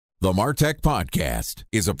The MarTech Podcast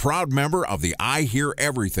is a proud member of the I Hear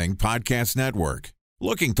Everything Podcast Network.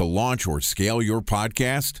 Looking to launch or scale your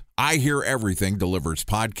podcast? I Hear Everything delivers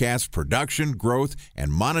podcast production, growth,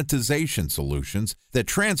 and monetization solutions that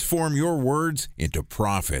transform your words into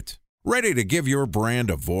profit. Ready to give your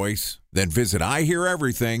brand a voice? Then visit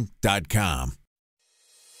iheareverything.com.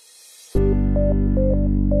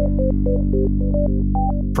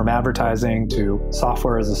 From advertising to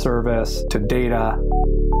software as a service to data.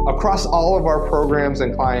 Across all of our programs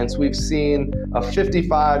and clients, we've seen a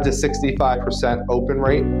 55 to 65% open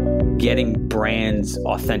rate. Getting brands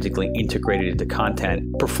authentically integrated into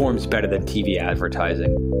content performs better than TV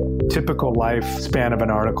advertising. Typical lifespan of an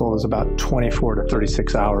article is about 24 to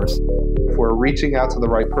 36 hours. If we're reaching out to the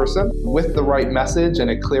right person with the right message and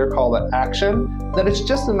a clear call to action, then it's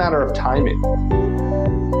just a matter of timing.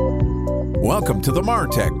 Welcome to the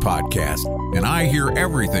MarTech Podcast, an I Hear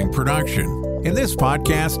Everything production. In this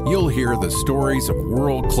podcast, you'll hear the stories of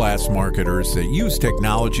world-class marketers that use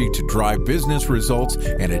technology to drive business results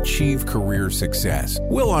and achieve career success.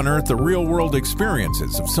 We'll unearth the real-world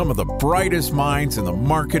experiences of some of the brightest minds in the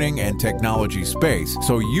marketing and technology space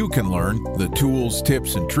so you can learn the tools,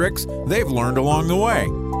 tips, and tricks they've learned along the way.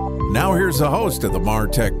 Now here's the host of the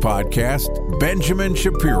MarTech Podcast, Benjamin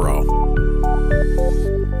Shapiro.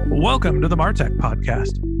 Welcome to the MarTech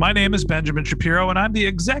Podcast. My name is Benjamin Shapiro, and I'm the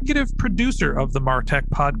executive producer of the MarTech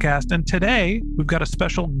Podcast. And today, we've got a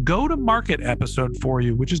special go-to-market episode for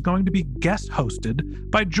you, which is going to be guest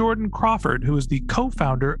hosted by Jordan Crawford, who is the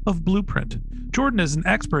co-founder of Blueprint. Jordan is an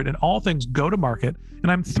expert in all things go-to-market,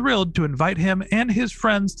 and I'm thrilled to invite him and his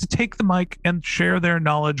friends to take the mic and share their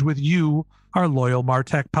knowledge with you, our loyal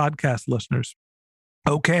MarTech Podcast listeners.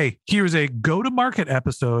 Okay, here's a go-to-market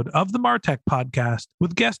episode of the MarTech Podcast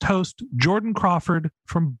with guest host Jordan Crawford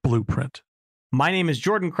from Blueprint. My name is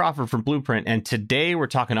Jordan Crawford from Blueprint, and today we're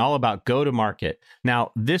talking all about go-to-market.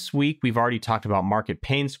 Now, this week, we've already talked about market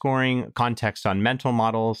pain scoring, context on mental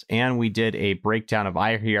models, and we did a breakdown of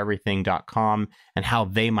iheareverything.com and how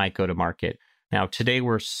they might go to market. Now, today,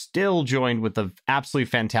 we're still joined with the absolutely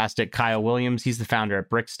fantastic Kyle Williams. He's the founder at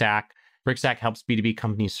Brickstack. Brickstack helps B2B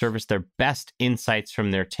companies service their best insights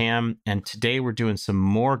from their TAM. And today we're doing some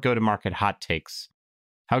more go-to-market hot takes.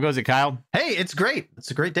 How goes it, Kyle? Hey, it's great.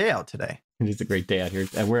 It's a great day out today. It is a great day out here.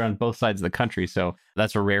 And we're on both sides of the country, so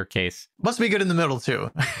that's a rare case. Must be good in the middle,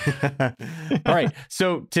 too. All right.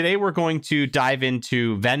 So today we're going to dive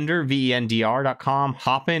into vendor, vendr.com,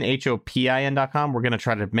 hopin, hopin.com. We're going to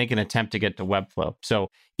try to make an attempt to get to Webflow.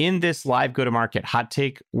 So in this live go-to-market hot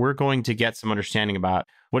take, we're going to get some understanding about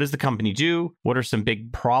what does the company do? What are some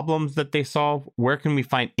big problems that they solve? Where can we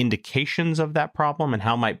find indications of that problem? And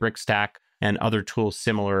how might Brickstack and other tools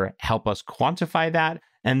similar help us quantify that?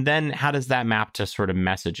 And then how does that map to sort of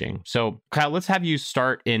messaging? So Kyle, let's have you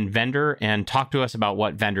start in vendor and talk to us about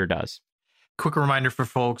what vendor does. Quick reminder for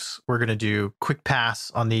folks, we're going to do quick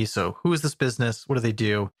pass on these. So who is this business? What do they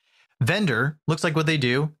do? Vendor looks like what they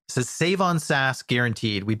do. It says save on SaaS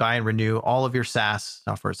guaranteed. We buy and renew all of your SaaS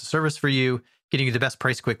software as a service for you, getting you the best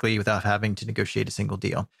price quickly without having to negotiate a single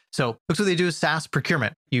deal. So looks what they do is SaaS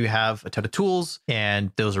procurement. You have a ton of tools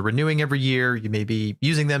and those are renewing every year. You may be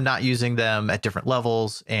using them, not using them at different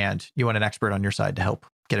levels, and you want an expert on your side to help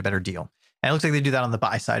get a better deal. And it looks like they do that on the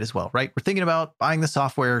buy side as well, right? We're thinking about buying the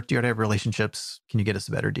software. Do you already have relationships? Can you get us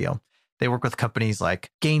a better deal? They work with companies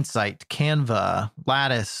like Gainsight, Canva,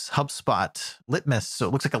 Lattice, HubSpot, Litmus. So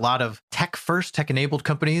it looks like a lot of tech-first, tech-enabled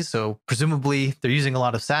companies. So presumably they're using a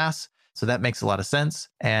lot of SaaS. So that makes a lot of sense.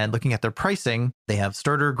 And looking at their pricing, they have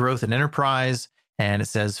starter, growth, and enterprise. And it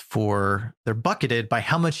says they're bucketed by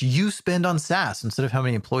how much you spend on SaaS instead of how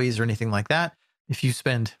many employees or anything like that. If you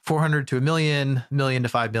spend 400 to a million to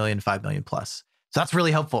 5 million, 5 million plus. So that's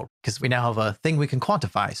really helpful because we now have a thing we can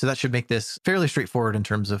quantify. So that should make this fairly straightforward in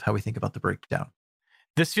terms of how we think about the breakdown.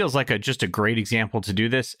 This feels like just a great example to do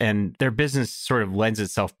this. And their business sort of lends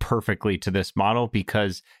itself perfectly to this model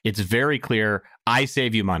because it's very clear, I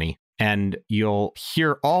save you money. And you'll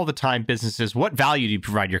hear all the time businesses, what value do you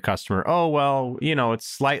provide your customer? Oh, well, it's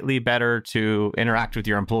slightly better to interact with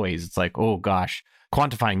your employees. It's like, oh gosh,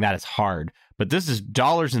 quantifying that is hard. But this is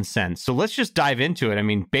dollars and cents. So let's just dive into it. I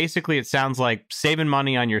mean, basically, it sounds like saving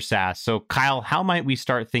money on your SaaS. So Kyle, how might we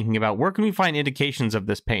start thinking about where can we find indications of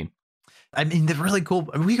this pain? I mean, they're really cool.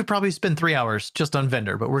 We could probably spend 3 hours just on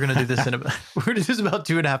vendor, but we're going to do this we're going to do this about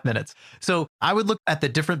 2.5 minutes. So I would look at the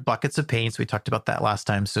different buckets of pain. So we talked about that last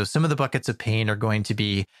time. So some of the buckets of pain are going to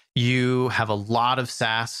be you have a lot of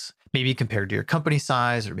SaaS, maybe compared to your company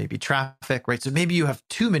size or maybe traffic, right? So maybe you have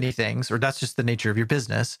too many things, or that's just the nature of your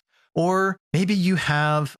business. Or maybe you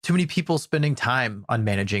have too many people spending time on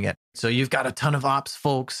managing it. So you've got a ton of ops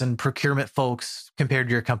folks and procurement folks compared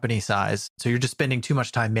to your company size. So you're just spending too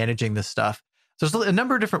much time managing this stuff. So there's a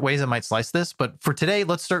number of different ways I might slice this. But for today,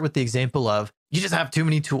 let's start with the example of you just have too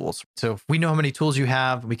many tools. So if we know how many tools you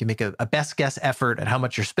have, we can make a best guess effort at how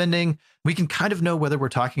much you're spending. We can kind of know whether we're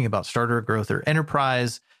talking about starter, growth, or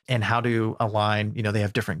enterprise and how to align. They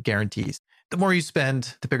have different guarantees. The more you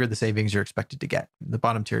spend, the bigger the savings you're expected to get. The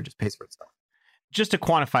bottom tier just pays for itself. Just to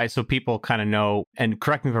quantify so people kind of know, and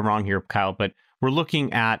correct me if I'm wrong here, Kyle, but we're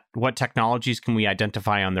looking at what technologies can we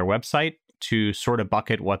identify on their website to sort of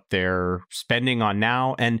bucket what they're spending on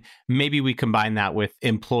now. And maybe we combine that with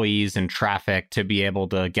employees and traffic to be able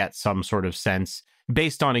to get some sort of sense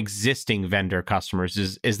based on existing vendor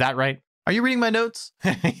customers. Is that right? Are you reading my notes?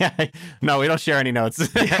 Yeah. No, we don't share any notes.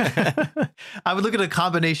 I would look at a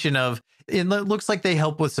combination of, it looks like they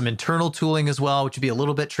help with some internal tooling as well, which would be a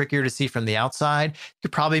little bit trickier to see from the outside. You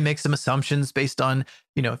could probably make some assumptions based on,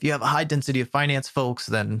 if you have a high density of finance folks,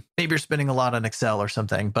 then maybe you're spending a lot on Excel or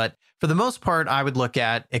something. But for the most part, I would look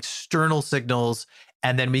at external signals,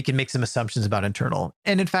 and then we can make some assumptions about internal.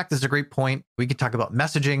 And in fact, this is a great point. We could talk about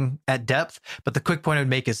messaging at depth, but the quick point I would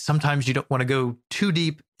make is sometimes you don't want to go too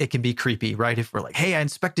deep. It can be creepy, right? If we're like, hey, I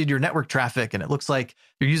inspected your network traffic and it looks like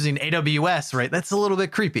you're using AWS, right? That's a little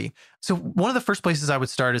bit creepy. So one of the first places I would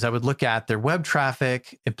start is I would look at their web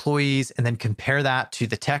traffic, employees, and then compare that to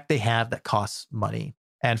the tech they have that costs money.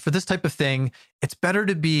 And for this type of thing, it's better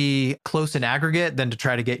to be close in aggregate than to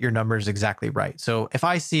try to get your numbers exactly right. So if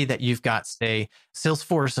I see that you've got, say,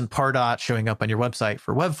 Salesforce and Pardot showing up on your website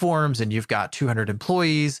for web forms and you've got 200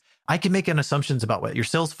 employees, I can make an assumptions about what your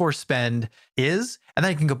Salesforce spend is, and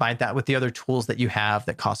then I can combine that with the other tools that you have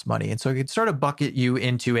that cost money. And so I could sort of bucket you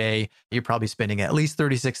into you're probably spending at least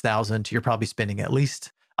 $36,000 to you're probably spending at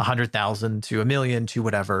least $100,000 to $1 million to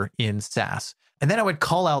whatever in SaaS. And then I would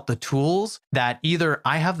call out the tools that either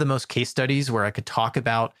I have the most case studies where I could talk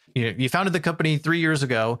about, you founded the company 3 years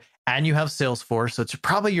ago and you have Salesforce. So it's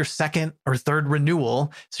probably your second or third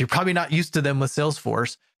renewal. So you're probably not used to them with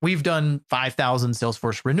Salesforce. We've done 5,000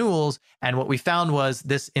 Salesforce renewals. And what we found was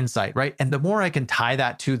this insight, right? And the more I can tie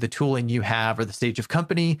that to the tooling you have or the stage of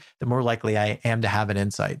company, the more likely I am to have an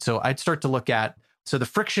insight. So I'd start to look at, so the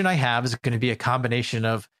friction I have is going to be a combination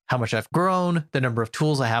of how much I've grown, the number of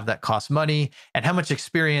tools I have that cost money, and how much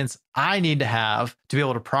experience I need to have to be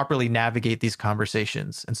able to properly navigate these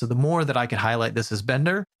conversations. And so the more that I can highlight this as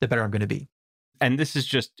vendor, the better I'm going to be. And this is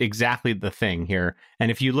just exactly the thing here.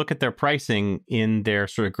 And if you look at their pricing in their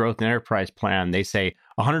sort of growth and enterprise plan, they say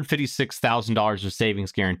 $156,000 of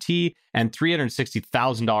savings guarantee and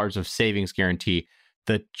 $360,000 of savings guarantee.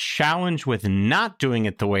 The challenge with not doing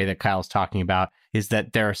it the way that Kyle's talking about is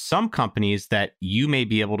that there are some companies that you may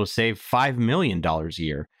be able to save $5 million a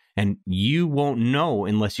year, and you won't know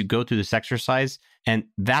unless you go through this exercise. And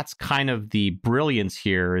that's kind of the brilliance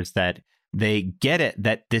here, is that they get it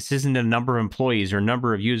that this isn't a number of employees or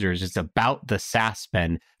number of users. It's about the SaaS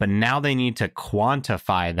spend. But now they need to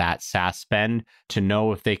quantify that SaaS spend to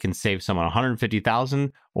know if they can save someone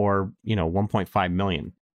 $150,000 or, $1.5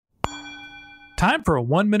 million. Time for a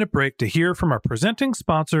 1-minute break to hear from our presenting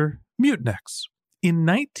sponsor, Mutinex. In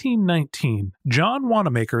 1919, John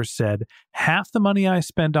Wanamaker said, "Half the money I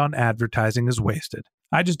spend on advertising is wasted.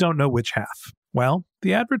 I just don't know which half." Well,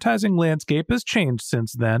 the advertising landscape has changed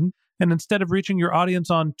since then, and instead of reaching your audience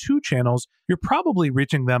on 2 channels, you're probably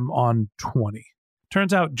reaching them on 20.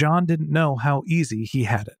 Turns out John didn't know how easy he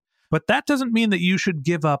had it. But that doesn't mean that you should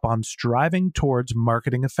give up on striving towards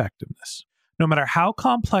marketing effectiveness. No matter how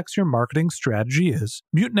complex your marketing strategy is,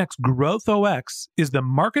 Mutinex Growth OX is the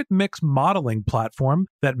market mix modeling platform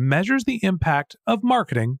that measures the impact of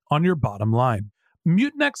marketing on your bottom line.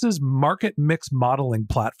 Mutinex's market mix modeling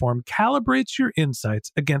platform calibrates your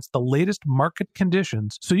insights against the latest market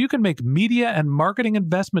conditions so you can make media and marketing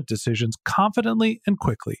investment decisions confidently and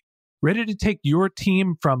quickly. Ready to take your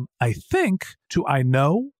team from I think to I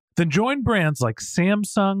know? Then join brands like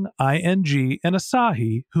Samsung, ING, and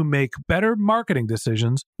Asahi who make better marketing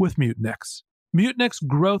decisions with Mutinex. Mutinex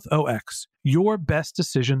Growth OX. Your best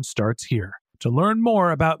decision starts here. To learn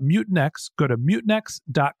more about Mutinex, go to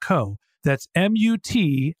mutinex.co. That's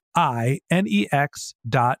MUTINEX.co.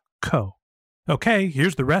 Okay,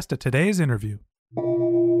 here's the rest of today's interview.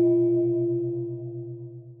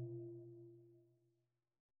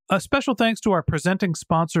 A special thanks to our presenting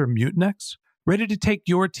sponsor, Mutinex. Ready to take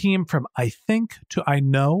your team from I think to I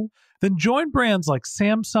know? Then join brands like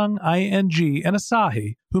Samsung, ING, and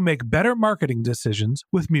Asahi who make better marketing decisions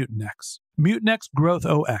with Mutinex. Mutinex Growth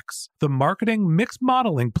OX, the marketing mix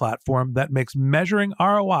modeling platform that makes measuring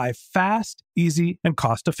ROI fast, easy, and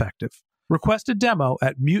cost-effective. Request a demo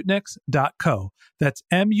at mutinex.co. That's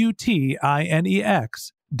MUTINEX.co.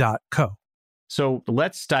 So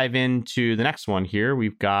let's dive into the next one here.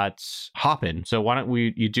 We've got Hopin. So why don't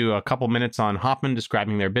you do a couple minutes on Hopin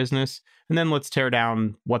describing their business, and then let's tear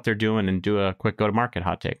down what they're doing and do a quick go-to-market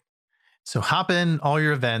hot take. So Hopin, all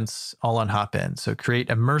your events, all on Hopin. So create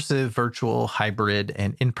immersive, virtual, hybrid,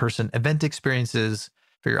 and in-person event experiences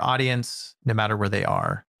for your audience, no matter where they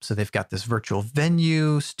are. So they've got this virtual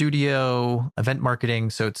venue, studio, event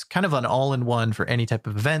marketing. So it's kind of an all-in-one for any type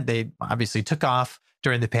of event. They obviously took off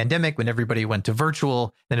during the pandemic when everybody went to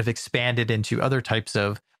virtual, then have expanded into other types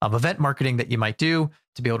of event marketing that you might do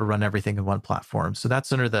to be able to run everything in one platform. So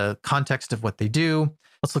that's under the context of what they do.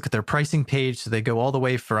 Let's look at their pricing page. So they go all the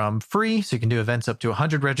way from free, so you can do events up to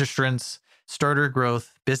 100 registrants, starter,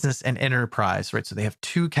 growth, business, and enterprise, right? So they have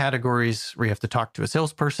 2 categories where you have to talk to a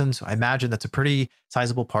salesperson. So I imagine that's a pretty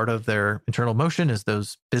sizable part of their internal motion is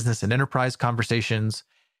those business and enterprise conversations.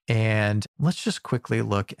 And let's just quickly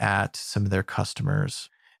look at some of their customers.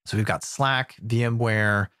 So we've got Slack,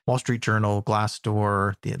 VMware, Wall Street Journal,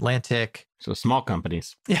 Glassdoor, The Atlantic. So small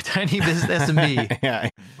companies. Yeah, tiny business SMB. Yeah.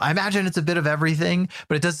 I imagine it's a bit of everything,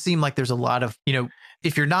 but it does seem like there's a lot of,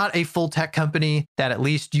 if you're not a full tech company, that at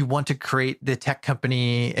least you want to create the tech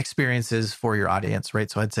company experiences for your audience, right?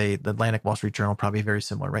 So I'd say The Atlantic, Wall Street Journal, probably very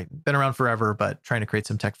similar, right? Been around forever, but trying to create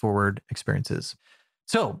some tech forward experiences.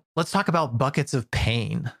 So let's talk about buckets of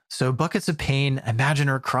pain. So buckets of pain, imagine,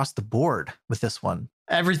 are across the board with this one.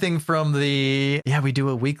 Everything from we do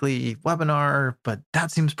a weekly webinar, but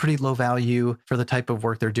that seems pretty low value for the type of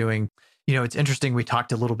work they're doing. It's interesting. We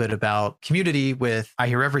talked a little bit about community with I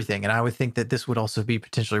Hear Everything, and I would think that this would also be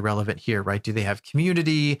potentially relevant here, right? Do they have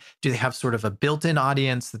community? Do they have sort of a built-in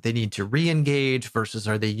audience that they need to re-engage versus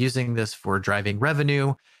are they using this for driving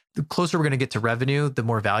revenue? The closer we're going to get to revenue, the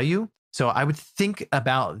more value. So I would think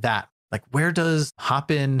about that. Like, where does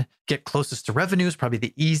Hopin get closest to revenue is probably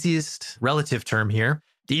the easiest relative term here,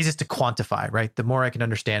 the easiest to quantify, right? The more I can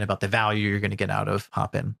understand about the value you're going to get out of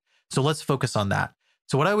Hopin. So let's focus on that.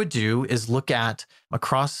 So what I would do is look at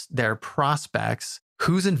across their prospects,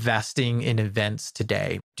 who's investing in events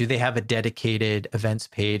today? Do they have a dedicated events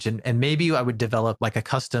page? And maybe I would develop like a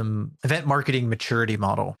custom event marketing maturity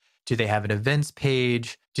model. Do they have an events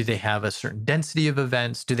page? Do they have a certain density of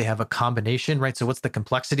events? Do they have a combination, right? So what's the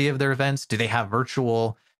complexity of their events? Do they have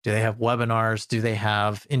virtual? Do they have webinars? Do they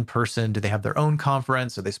have in-person? Do they have their own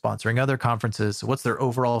conference? Are they sponsoring other conferences? So what's their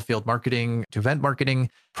overall field marketing to event marketing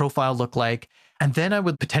profile look like? And then I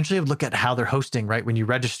would potentially look at how they're hosting, right? When you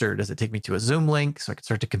register, does it take me to a Zoom link so I can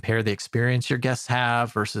start to compare the experience your guests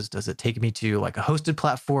have versus does it take me to like a hosted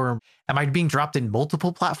platform? Am I being dropped in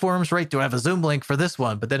multiple platforms, right? Do I have a Zoom link for this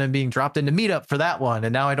one, but then I'm being dropped into Meetup for that one?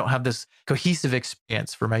 And now I don't have this cohesive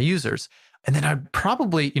experience for my users. And then I'd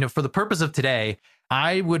probably, for the purpose of today,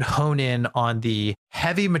 I would hone in on the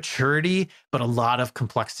heavy maturity, but a lot of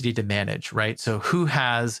complexity to manage, right? So who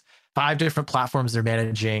has 5 different platforms they're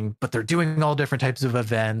managing, but they're doing all different types of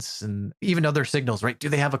events and even other signals, right? Do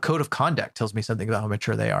they have a code of conduct? Tells me something about how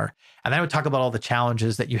mature they are. And I would talk about all the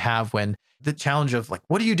challenges that you have when the challenge of like,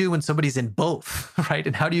 what do you do when somebody's in both, right?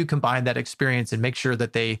 And how do you combine that experience and make sure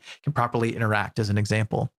that they can properly interact as an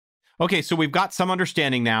example? Okay, so we've got some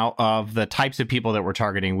understanding now of the types of people that we're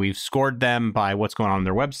targeting. We've scored them by what's going on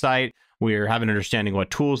their website. We're having an understanding what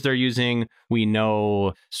tools they're using. We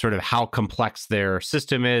know sort of how complex their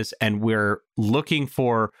system is. And we're looking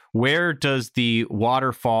for where does the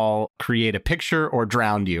waterfall create a picture or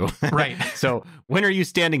drown you? Right. So when are you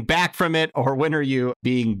standing back from it or when are you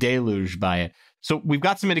being deluged by it? So we've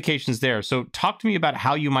got some indications there. So talk to me about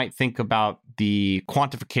how you might think about the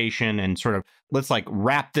quantification and sort of let's like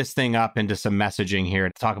wrap this thing up into some messaging here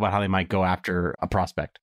to talk about how they might go after a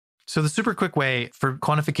prospect. So the super quick way for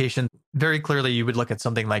quantification, very clearly you would look at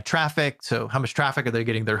something like traffic. So how much traffic are they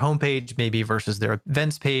getting their homepage maybe versus their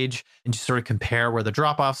events page, and just sort of compare where the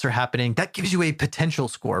drop-offs are happening. That gives you a potential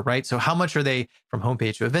score, right? So how much are they from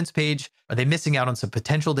homepage to events page? Are they missing out on some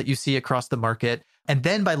potential that you see across the market? And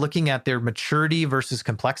then by looking at their maturity versus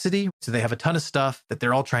complexity, so they have a ton of stuff that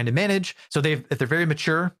they're all trying to manage. So if they're very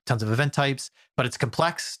mature, tons of event types, but it's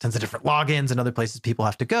complex, tons of different logins and other places people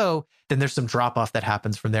have to go, then there's some drop off that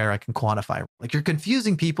happens from there I can quantify. Like you're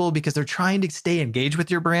confusing people because they're trying to stay engaged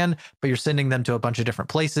with your brand, but you're sending them to a bunch of different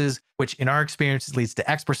places, which in our experience leads to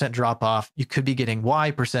X% drop off. You could be getting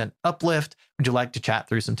Y% uplift. Would you like to chat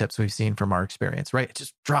through some tips we've seen from our experience, right? It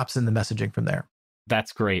just drops in the messaging from there.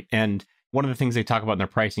 That's great. And one of the things they talk about in their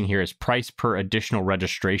pricing here is price per additional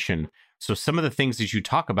registration. So some of the things that you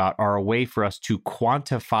talk about are a way for us to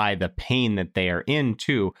quantify the pain that they are in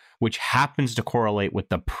too, which happens to correlate with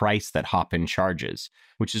the price that Hopin charges,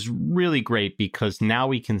 which is really great because now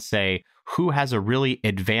we can say who has a really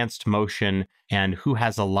advanced motion and who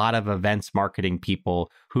has a lot of events marketing people,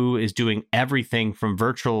 who is doing everything from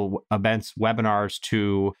virtual events, webinars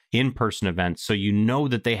to in-person events. So you know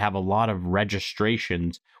that they have a lot of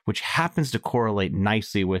registrations, which happens to correlate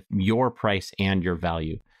nicely with your price and your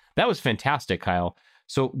value. That was fantastic, Kyle.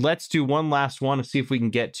 So let's do one last one to see if we can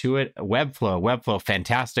get to it. Webflow,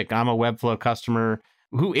 fantastic. I'm a Webflow customer.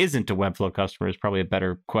 Who isn't a Webflow customer is probably a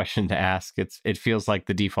better question to ask. It feels like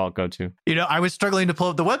the default go-to. I was struggling to pull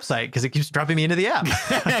up the website because it keeps dropping me into the app.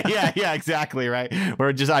 yeah, exactly, right?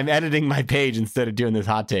 Or just I'm editing my page instead of doing this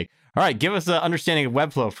hot take. All right, give us an understanding of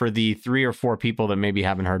Webflow for the 3 or 4 people that maybe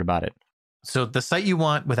haven't heard about it. So the site you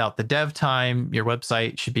want without the dev time, your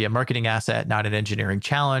website should be a marketing asset, not an engineering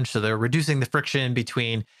challenge. So they're reducing the friction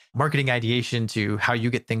between marketing ideation to how you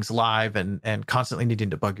get things live and constantly needing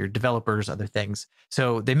to bug your developers, other things.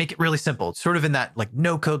 So they make it really simple, sort of in that like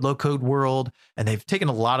no code, low code world. And they've taken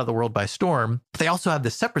a lot of the world by storm. They also have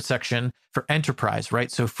this separate section for enterprise, right?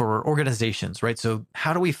 So for organizations, right? So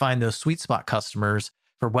how do we find those sweet spot customers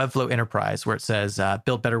for Webflow Enterprise, where it says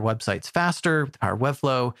build better websites faster with the power of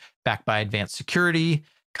Webflow, backed by advanced security,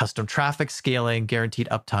 custom traffic scaling, guaranteed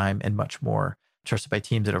uptime, and much more. Trusted by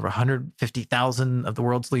teams at over 150,000 of the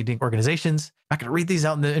world's leading organizations. I'm not going to read these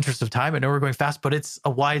out in the interest of time. I know we're going fast, but it's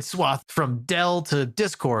a wide swath from Dell to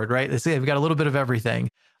Discord, right? They say they've got a little bit of everything.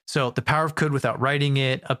 So the power of code without writing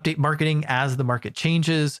it, update marketing as the market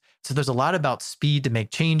changes. So there's a lot about speed to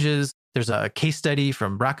make changes. There's a case study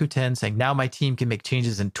from Rakuten saying, now my team can make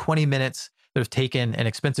changes in 20 minutes that have taken an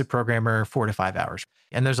expensive programmer 4 to 5 hours.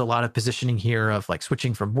 And there's a lot of positioning here of like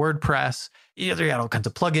switching from WordPress. You got all kinds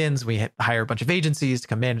of plugins. We hire a bunch of agencies to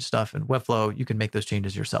come manage stuff, and Webflow, you can make those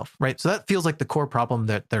changes yourself, right? So that feels like the core problem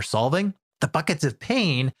that they're solving. The buckets of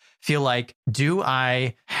pain feel like, do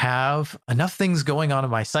I have enough things going on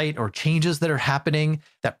my site or changes that are happening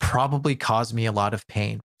that probably cause me a lot of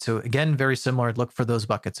pain? So again, very similar, look for those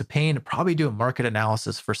buckets of pain. Probably do a market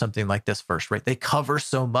analysis for something like this first, right? They cover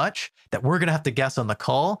so much that we're going to have to guess on the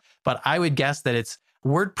call, but I would guess that it's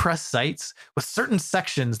WordPress sites with certain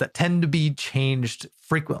sections that tend to be changed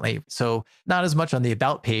frequently. So not as much on the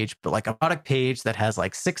about page, but like a product page that has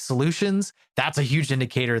like 6 solutions, that's a huge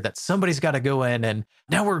indicator that somebody's got to go in, and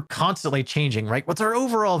now we're constantly changing, right? What's our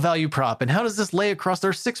overall value prop? And how does this lay across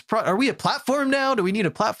our 6 are we a platform now? Do we need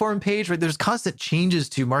a platform page? Right? There's constant changes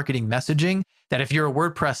to marketing messaging that if you're a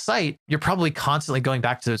WordPress site, you're probably constantly going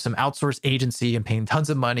back to some outsourced agency and paying tons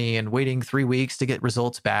of money and waiting 3 weeks to get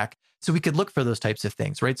results back. So we could look for those types of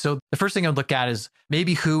things, right? So the first thing I'd look at is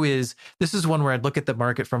maybe this is one where I'd look at the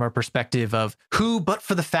market from our perspective of who, but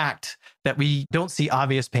for the fact that we don't see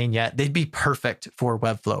obvious pain yet, they'd be perfect for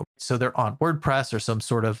Webflow. So they're on WordPress or some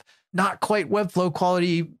sort of not quite Webflow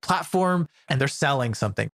quality platform, and they're selling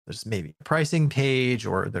something. There's maybe a pricing page,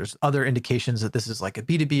 or there's other indications that this is like a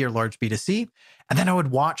B2B or large B2C. And then I would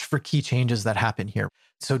watch for key changes that happen here.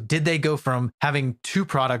 So did they go from having 2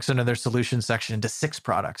 products under their solution section to 6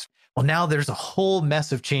 products? Well, now there's a whole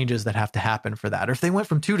mess of changes that have to happen for that. Or if they went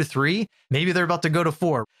from 2 to 3, maybe they're about to go to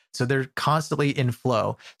 4. So they're constantly in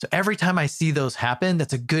flow. So every time I see those happen,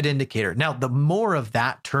 that's a good indicator. Now, the more of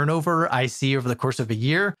that turnover I see over the course of a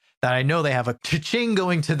year, that I know they have a cha-ching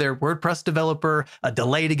going to their WordPress developer, a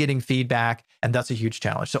delay to getting feedback, and that's a huge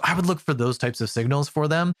challenge. So I would look for those types of signals for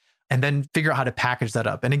them, and then figure out how to package that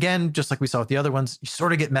up. And again, just like we saw with the other ones, you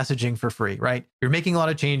sort of get messaging for free, right? You're making a lot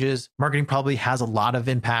of changes. Marketing probably has a lot of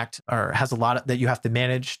impact, or has a lot that you have to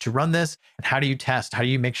manage to run this. And how do you test? How do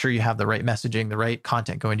you make sure you have the right messaging, the right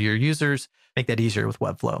content going to your users? Make that easier with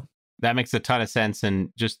Webflow. That makes a ton of sense.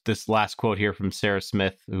 And just this last quote here from Sarah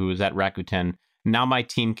Smith, who was at Rakuten. Now my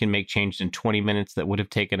team can make changes in 20 minutes that would have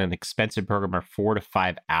taken an expensive programmer 4 to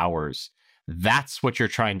 5 hours. That's what you're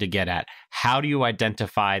trying to get at. How do you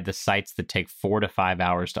identify the sites that take 4 to 5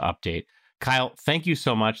 hours to update? Kyle, thank you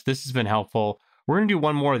so much. This has been helpful. We're going to do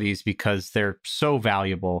one more of these because they're so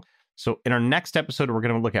valuable. So in our next episode, we're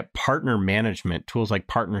going to look at partner management, tools like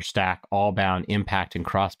Brickstack, Allbound, Impact, and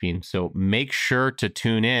Crossbeam. So make sure to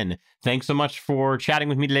tune in. Thanks so much for chatting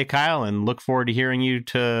with me today, Kyle, and look forward to hearing you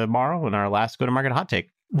tomorrow in our last Go-to-Market Hot Take.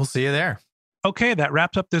 We'll see you there. Okay, that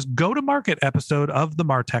wraps up this go-to-market episode of the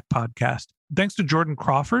Martech podcast. Thanks to Jordan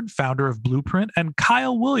Crawford, founder of Blueprint, and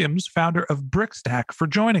Kyle Williams, founder of Brickstack, for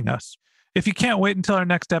joining us. If you can't wait until our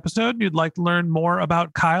next episode and you'd like to learn more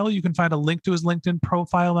about Kyle, you can find a link to his LinkedIn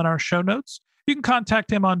profile in our show notes. You can contact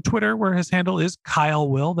him on Twitter, where his handle is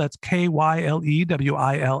KyleWill. That's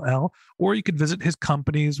KYLEWILL. Or you can visit his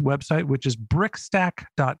company's website, which is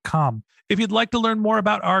brickstack.com. If you'd like to learn more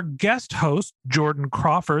about our guest host, Jordan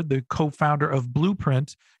Crawford, the co-founder of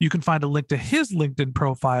Blueprint, you can find a link to his LinkedIn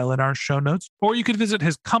profile in our show notes, or you can visit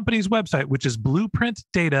his company's website, which is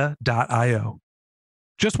blueprintdata.io.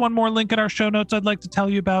 Just one more link in our show notes I'd like to tell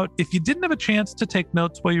you about. If you didn't have a chance to take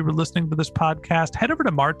notes while you were listening to this podcast, head over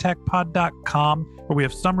to martechpod.com, where we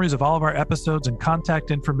have summaries of all of our episodes and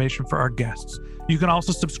contact information for our guests. You can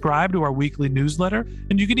also subscribe to our weekly newsletter,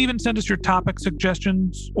 and you can even send us your topic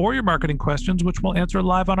suggestions or your marketing questions, which we'll answer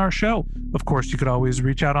live on our show. Of course, you could always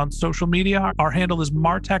reach out on social media. Our handle is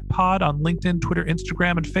martechpod on LinkedIn, Twitter,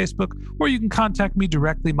 Instagram, and Facebook, or you can contact me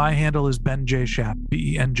directly. My handle is Ben J. Shap,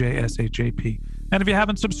 BenJShap. And if you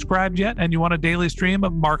haven't subscribed yet and you want a daily stream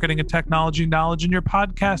of marketing and technology knowledge in your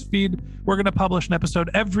podcast feed, we're going to publish an episode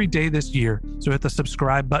every day this year. So hit the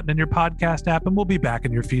subscribe button in your podcast app and we'll be back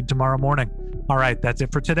in your feed tomorrow morning. All right, that's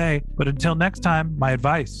it for today. But until next time, my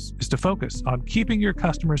advice is to focus on keeping your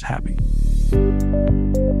customers happy.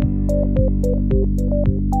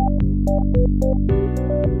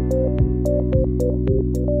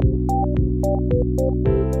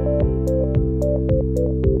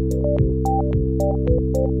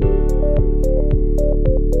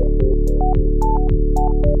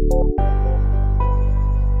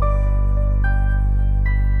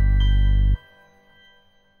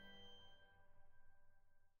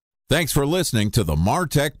 Thanks for listening to the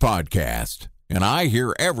MarTech Podcast, and I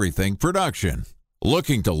Hear Everything production.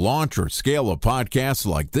 Looking to launch or scale a podcast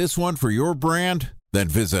like this one for your brand? Then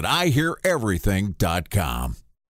visit iheareverything.com.